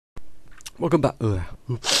Welcome back. Oh,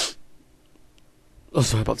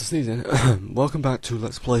 sorry about to sneeze. Welcome back to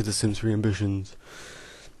Let's Play The Sims 3 Ambitions.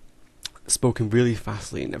 Spoken really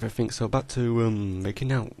fastly and everything, so back to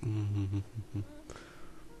making out.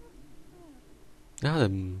 Now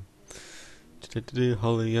then,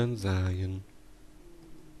 Holly and Zion.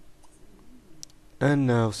 And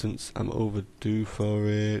now, since I'm overdue for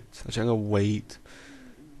it, actually I'm gonna wait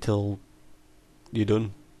till you're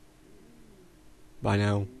done. By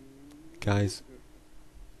now, guys.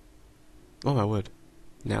 Oh my word.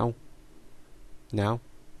 Now? Now?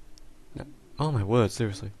 No. Oh my word,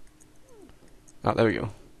 seriously. Ah, there we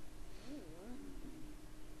go.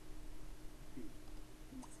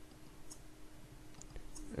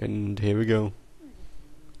 And here we go.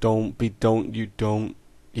 Don't.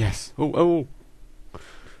 Yes. Oh.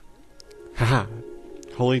 Haha.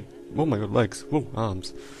 Holy. Oh my god, legs. Oh,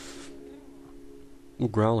 arms. Oh,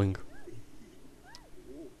 growling.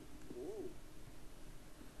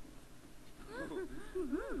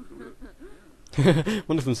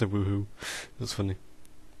 One of them said woohoo. That's funny.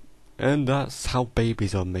 And that's how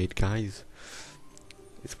babies are made, guys.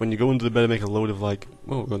 It's when you go into the bed and make a load of like,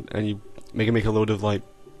 oh, and you make a load of like,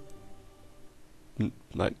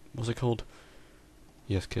 what's it called?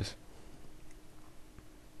 Yes, kiss.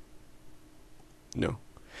 No.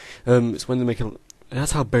 It's when they make a.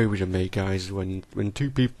 That's how babies are made, guys. When two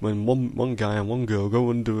people, when one guy and one girl go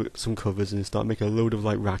under some covers and start making a load of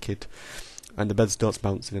like racket, and the bed starts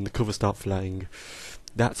bouncing and the covers start flying.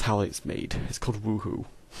 That's how it's made. It's called woohoo.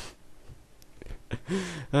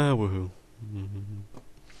 Woohoo.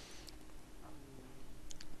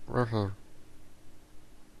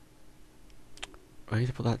 I need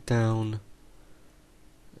to put that down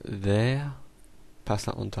there. Pass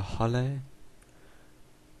that on to Holly.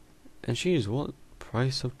 And she is what?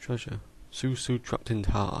 Price of treasure. Sue trapped in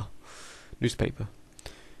tar. Newspaper.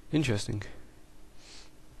 Interesting.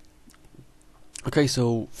 Okay,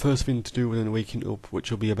 so first thing to do when waking up, which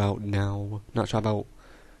will be about now. Not sure about.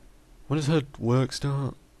 When does her work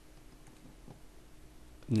start?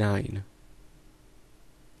 9.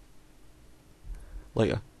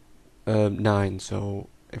 Later. 9. So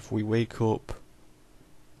if we wake up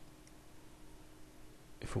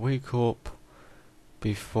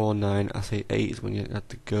before 9, I say 8 is when you have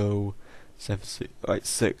to go. 7,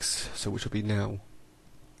 6. So which will be now.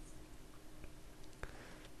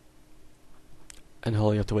 And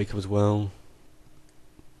Holly have to wake up as well.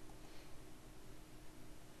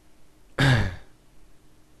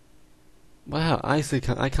 Wow, I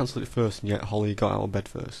cancelled it first, and yet Holly got out of bed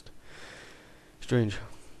first. Strange.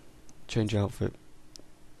 Change outfit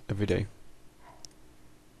every day.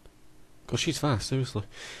 Cause she's fast, seriously.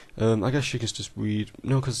 I guess she can just read.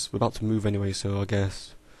 No, because we're about to move anyway, so I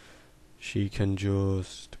guess she can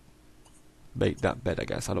just make that bed. I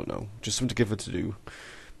guess I don't know. Just something to give her to do.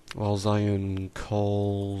 While Zion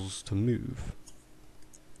calls to move.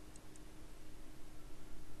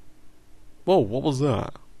 Whoa, what was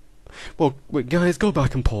that? Well, wait, guys, go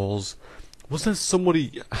back and pause. Was there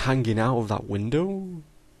somebody hanging out of that window?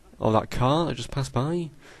 Or that car that just passed by?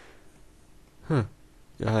 Huh.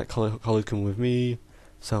 Yeah, colleagues come with me.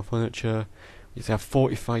 Sell furniture. We have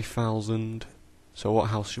 45,000. So what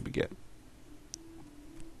house should we get?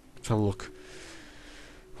 Let's have a look.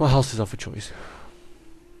 What house is our for choice?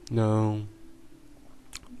 No.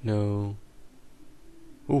 Oh,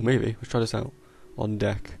 maybe. Let's try this out. On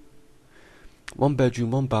deck. 1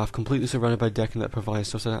 bedroom, 1 bath, completely surrounded by decking that provides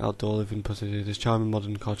substantial outdoor living facilities. This charming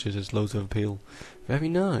modern cottage has loads of appeal. Very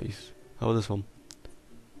nice. How about this one?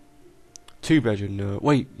 2 bedroom, no.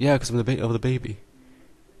 Wait, yeah, because I'm the baby.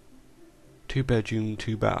 2 bedroom,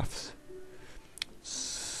 2 baths.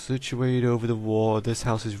 Situated over the water, this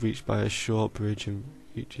house is reached by a short bridge and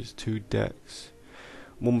reaches 2 decks.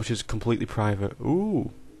 One which is completely private.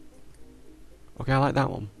 Ooh. Okay, I like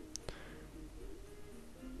that one.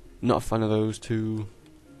 Not a fan of those two.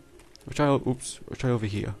 We'll try over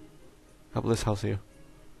here. How about this house here?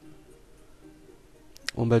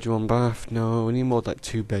 1 bedroom, 1 bath. No, we need more like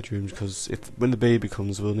 2 bedrooms because when the baby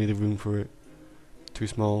comes, we'll need a room for it. Too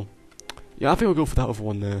small. Yeah, I think we'll go for that other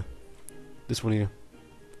one there. This one here.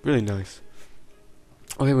 Really nice.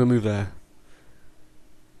 Okay, we'll move there.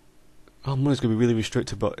 Our money's going to be really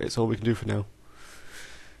restricted, but it's all we can do for now.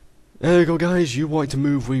 There we go, guys. You wanted to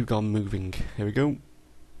move, we've gone moving. Here we go.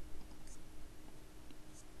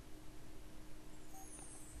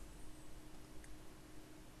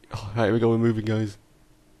 Oh, right, here we go, we're moving, guys.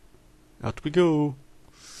 Out we go.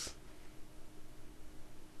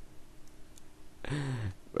 Are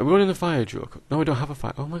we going in the fire truck? No, we don't have a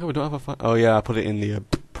fire. Oh my god, we don't have a fire. Oh yeah, I put it in the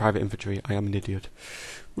private infantry. I am an idiot.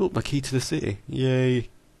 Look, my key to the city. Yay.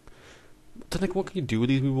 Don't think what can you do with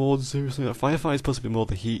these rewards? Seriously, a firefighter is supposed to be more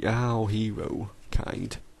the hero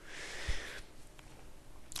kind.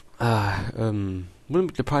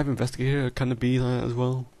 Wouldn't the private investigator kind of be like that as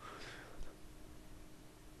well?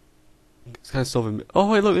 It's kind of solving.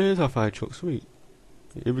 Oh wait, look, there is our fire truck. Sweet.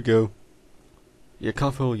 Here we go. Yeah,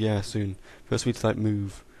 can't feel. Yeah, soon. First we need to like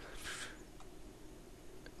move.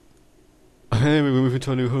 We're moving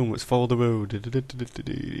to our new home. Let's follow the road.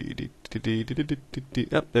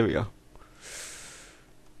 Yep, there we go.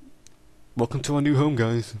 Welcome to our new home,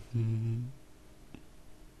 guys.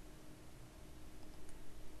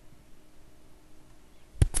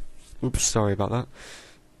 Oops, sorry about that.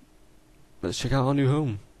 Let's check out our new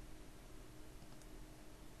home.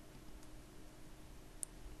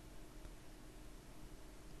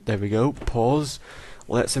 There we go. Pause.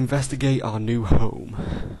 Let's investigate our new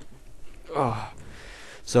home. Oh.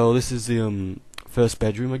 So this is the first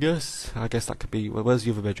bedroom, I guess. I guess that could be. Well, where's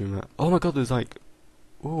the other bedroom at? Oh my God, there's like.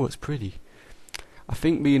 Oh, it's pretty. I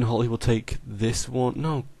think me and Holly will take this one.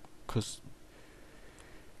 No, because.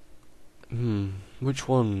 Which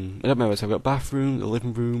one? I don't remember. So we've got bathroom, the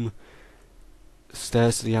living room,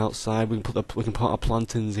 stairs to the outside. We can put our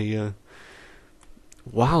plantings here.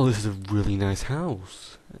 Wow, this is a really nice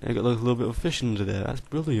house. I got like, a little bit of fish under there. That's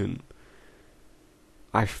brilliant.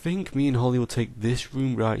 I think me and Holly will take this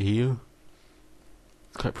room right here.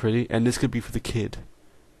 It's quite pretty, and this could be for the kid.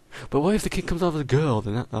 But what if the kid comes out as a girl?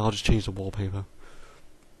 Then I'll just change the wallpaper.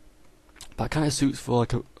 That kind of suits for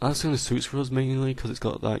like a. That kind of suits for us mainly because it's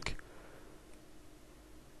got like.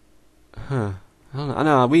 I don't know. I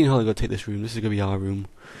know. We and Holly gotta take this room. This is gonna be our room.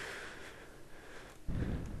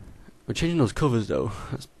 We're changing those covers though.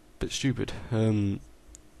 That's a bit stupid. Oh,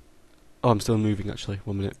 I'm still moving actually.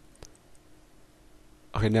 1 minute.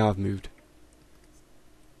 Okay, now I've moved.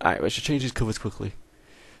 Alright, let's just change these covers quickly.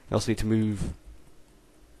 I also need to move.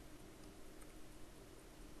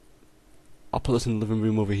 I'll put this in the living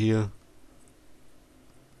room over here.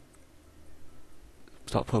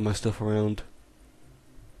 Start putting my stuff around.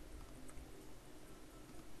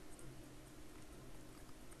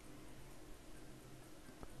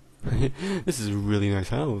 This is a really nice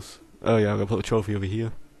house. Oh yeah, I'm gonna put the trophy over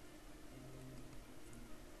here.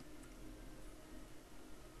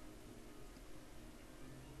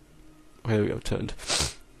 Okay, there we go, turned.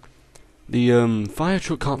 The fire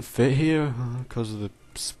truck can't fit here because the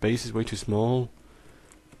space is way too small.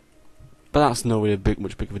 But that's not really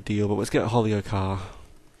much big of a deal. But let's get Holly a car.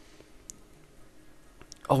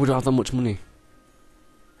 Oh, we don't have that much money.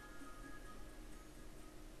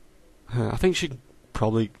 I think she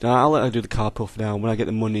probably. I'll let her do the car puff now. When I get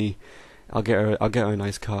the money, I'll get her a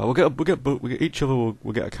nice car. We'll get each other.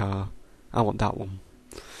 We'll get a car. I want that one.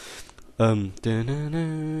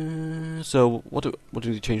 So what do we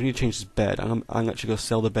need to change? We need to change this bed. I'm actually gonna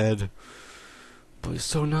sell the bed, but it's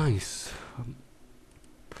so nice.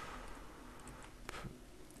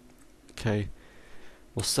 Okay,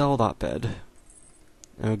 we'll sell that bed,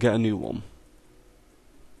 and we'll get a new one.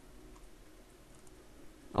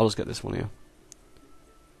 I'll just get this one here.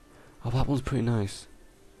 Oh, that one's pretty nice.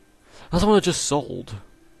 That's the one I just sold.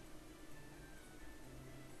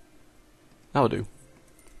 That'll do.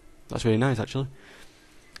 That's really nice, actually.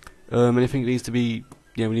 Anything that needs to be...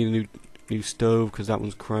 Yeah, we need a new stove, because that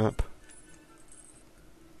one's crap.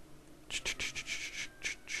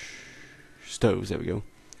 Stoves, there we go.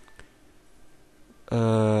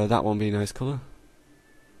 That one would be a nice colour.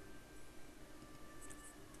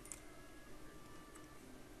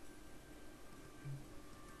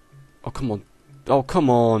 Oh, come on. Oh, come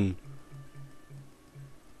on!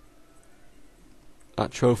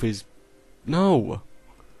 That trophy's... No!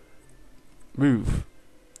 Move.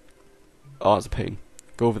 Oh, that's a pain.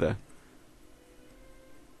 Go over there.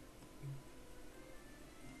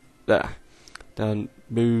 There. Then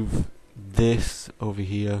move this over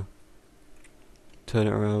here. Turn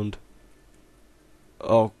it around.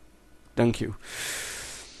 Oh, thank you.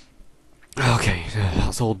 Okay,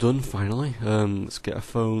 that's all done finally. Let's get a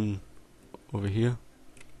phone over here.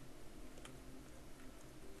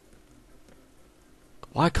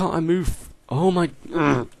 Why can't I move? Oh my...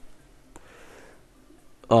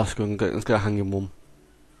 Oh, let's get a hanging one.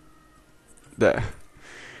 There.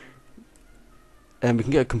 And we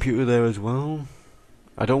can get a computer there as well.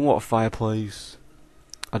 I don't want a fireplace.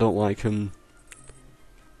 I don't like them.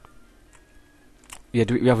 Yeah,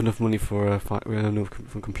 we have enough money for a we have enough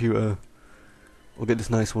for a computer. We'll get this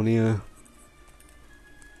nice one here.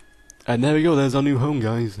 And there we go, there's our new home,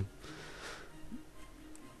 guys.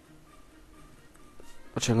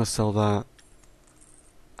 Actually, I'm gonna sell that.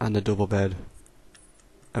 And a double bed.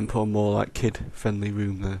 And put a more like kid-friendly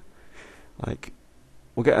room there. Like,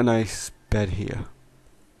 we'll get a nice bed here.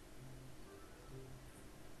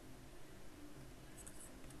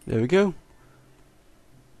 There we go.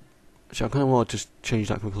 Actually, I kind of want to just change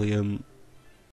that quickly.